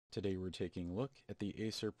Today we're taking a look at the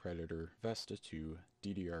Acer Predator Vesta 2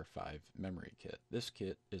 DDR5 memory kit. This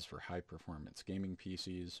kit is for high-performance gaming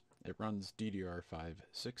PCs. It runs DDR5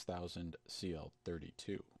 6000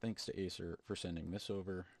 CL32. Thanks to Acer for sending this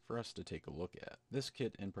over for us to take a look at. This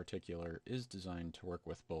kit in particular is designed to work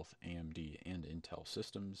with both AMD and Intel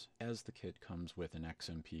systems, as the kit comes with an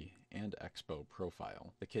XMP and EXPO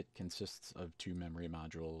profile. The kit consists of two memory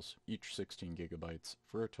modules, each 16 gigabytes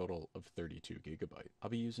for a total of 32 gigabytes. I'll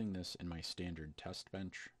be using this in my standard test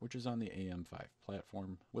bench, which is on the AM5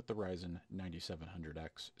 platform with the Ryzen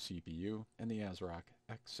 9700X CPU and the ASRock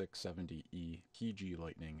X670E PG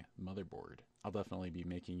Lightning motherboard. I'll definitely be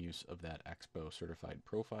making use of that EXPO certified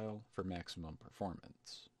profile for maximum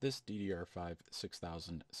performance. This DDR5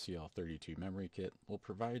 6000 CL32 memory kit will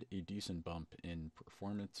provide a decent bump in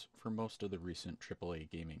performance for most of the recent AAA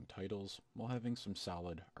gaming titles, while having some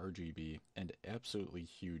solid RGB and absolutely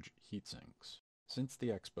huge heatsinks. Since the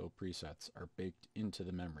EXPO presets are baked into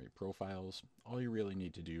the memory profiles, all you really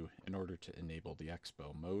need to do in order to enable the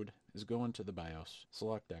EXPO mode is go into the BIOS,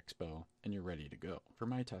 select EXPO, and you're ready to go. For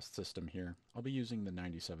my test system here, I'll be using the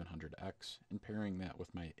 9700X and pairing that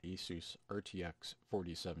with my ASUS RTX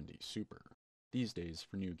 4070 Super. These days,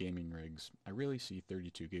 for new gaming rigs, I really see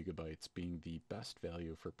 32 gigabytes being the best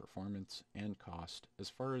value for performance and cost as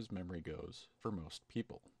far as memory goes for most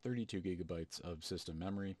people. 32 gigabytes of system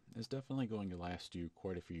memory is definitely going to last you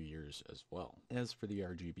quite a few years as well. As for the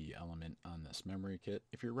RGB element on this memory kit,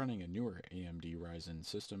 if you're running a newer AMD Ryzen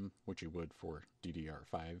system, which you would for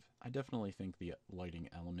DDR5, I definitely think the lighting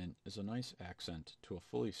element is a nice accent to a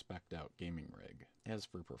fully spec'd out gaming rig. As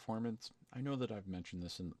for performance, I know that I've mentioned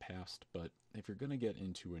this in the past, but if you're going to get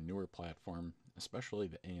into a newer platform, especially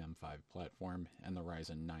the AM5 platform and the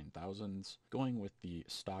Ryzen 9000s, going with the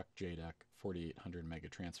stock JEDEC 4800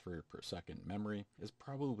 megatransfer per second memory is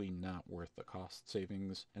probably not worth the cost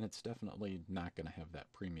savings, and it's definitely not going to have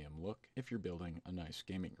that premium look if you're building a nice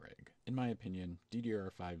gaming rig. In my opinion,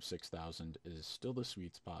 DDR5 6000 is still the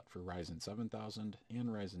sweet spot for Ryzen 7000 and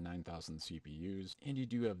Ryzen 9000 CPUs, and you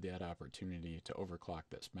do have that opportunity to overclock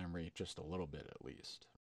this memory just a little bit at least.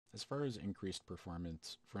 As far as increased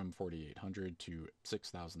performance from 4800 to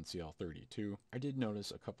 6000 CL32, I did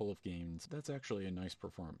notice a couple of gains that's actually a nice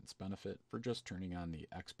performance benefit for just turning on the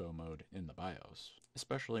EXPO mode in the BIOS,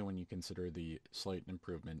 especially when you consider the slight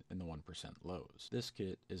improvement in the 1% lows. This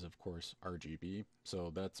kit is of course RGB,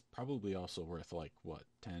 so that's probably also worth like, what,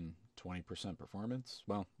 10-20% performance?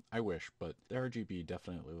 Well, I wish, but the RGB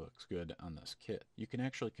definitely looks good on this kit. You can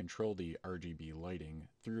actually control the RGB lighting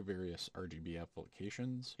through various RGB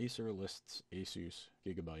applications. Acer lists ASUS,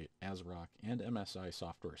 Gigabyte, ASRock, and MSI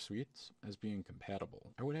software suites as being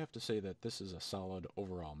compatible. I would have to say that this is a solid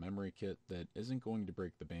overall memory kit that isn't going to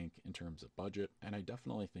break the bank in terms of budget, and I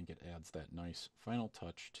definitely think it adds that nice final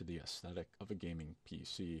touch to the aesthetic of a gaming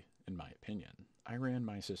PC, in my opinion. I ran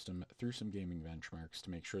my system through some gaming benchmarks to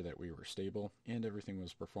make sure that we were stable and everything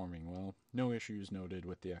was performing well. No issues noted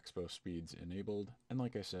with the EXPO speeds enabled, and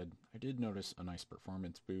like I said, I did notice a nice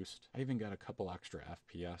performance boost. I even got a couple extra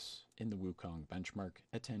FPS in the Wukong benchmark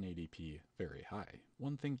at 1080p very high.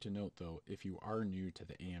 One thing to note though, if you are new to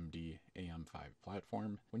the AMD AM5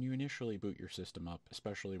 platform, when you initially boot your system up,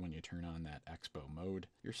 especially when you turn on that EXPO mode,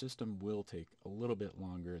 your system will take a little bit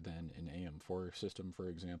longer than an AM4 system, for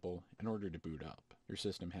example, in order to boot up. Your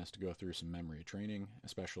system has to go through some memory training,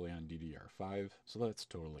 especially on DDR5, so that's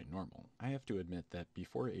totally normal. I have to admit that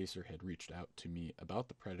before Acer had reached out to me about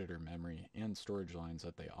the Predator memory and storage lines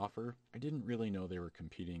that they offer, I didn't really know they were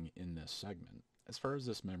competing in this segment. As far as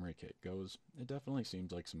this memory kit goes, it definitely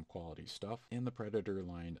seems like some quality stuff, and the Predator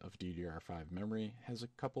line of DDR5 memory has a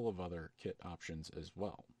couple of other kit options as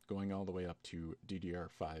well, going all the way up to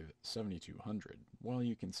DDR5 7200. While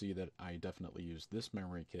you can see that I definitely used this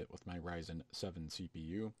memory kit with my Ryzen 7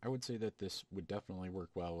 CPU, I would say that this would definitely work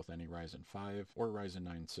well with any Ryzen 5 or Ryzen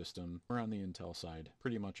 9 system, or on the Intel side,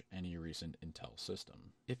 pretty much any recent Intel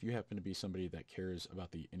system. If you happen to be somebody that cares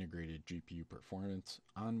about the integrated GPU performance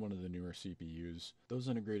on one of the newer CPUs, those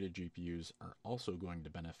integrated GPUs are also going to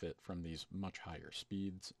benefit from these much higher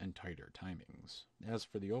speeds and tighter timings. As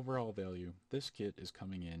for the overall value, this kit is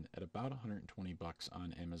coming in at about $120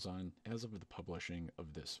 on Amazon as of the publishing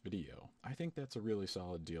of this video. I think that's a really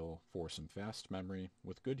solid deal for some fast memory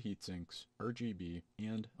with good heatsinks, RGB,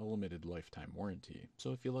 and a limited lifetime warranty.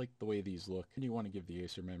 So if you like the way these look and you want to give the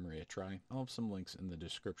Acer memory a try, I'll have some links in the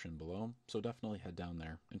description below, so definitely head down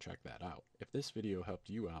there and check that out. If this video helped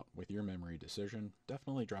you out with your memory decision,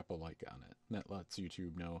 definitely drop a like on it. That lets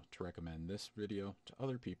YouTube know to recommend this video to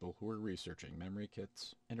other people who are researching memory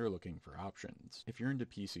kits and are looking for options. If you're into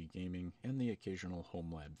PC PC gaming and the occasional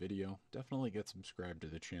home lab video, definitely get subscribed to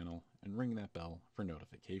the channel and ring that bell for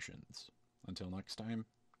notifications. Until next time,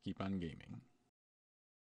 keep on gaming.